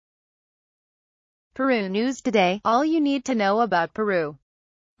Peru News Today, all you need to know about Peru.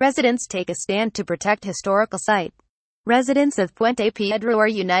 Residents take a stand to protect historical site. Residents of Puente Piedra are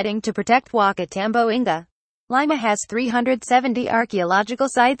uniting to protect huaca Tambo Inga. Lima has 370 archaeological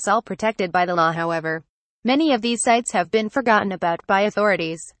sites, all protected by the law. However, many of these sites have been forgotten about by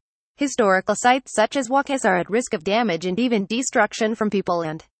authorities. Historical sites such as huacas are at risk of damage and even destruction from people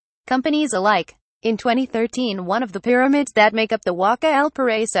and companies alike. In 2013, one of the pyramids that make up the Huaca El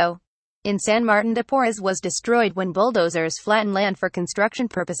Paraíso in San Martin de Porres was destroyed when bulldozers flattened land for construction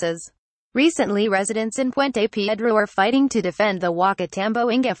purposes. Recently, residents in Puente Piedra are fighting to defend the huaca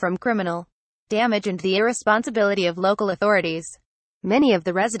Tambo Inga from criminal damage and the irresponsibility of local authorities. Many of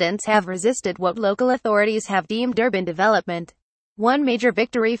the residents have resisted what local authorities have deemed urban development. One major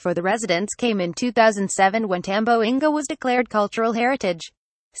victory for the residents came in 2007 when Tambo Inga was declared cultural heritage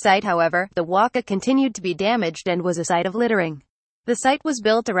site. However, the huaca continued to be damaged and was a site of littering. The site was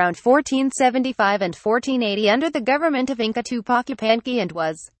built around 1475 and 1480 under the government of Inca Tupac Yupanqui and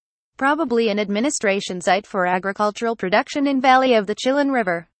was probably an administration site for agricultural production in valley of the Chillon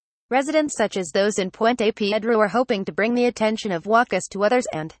River. Residents such as those in Puente Piedra are hoping to bring the attention of huacas to others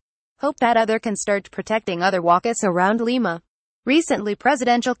and hope that others can start protecting other huacas around Lima. Recently,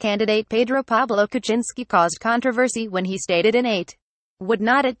 presidential candidate Pedro Pablo Kuczynski caused controversy when he stated in 8. Would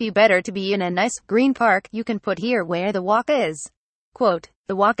not it be better to be in a nice, green park you can put here where the huaca is? Quote,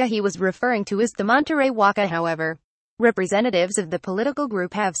 the huaca he was referring to is the Monterrey huaca. However, representatives of the political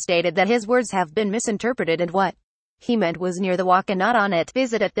group have stated that his words have been misinterpreted and what he meant was near the huaca, not on it.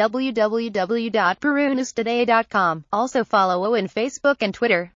 Visit at www.perunewstoday.com. Also follow on Facebook and Twitter.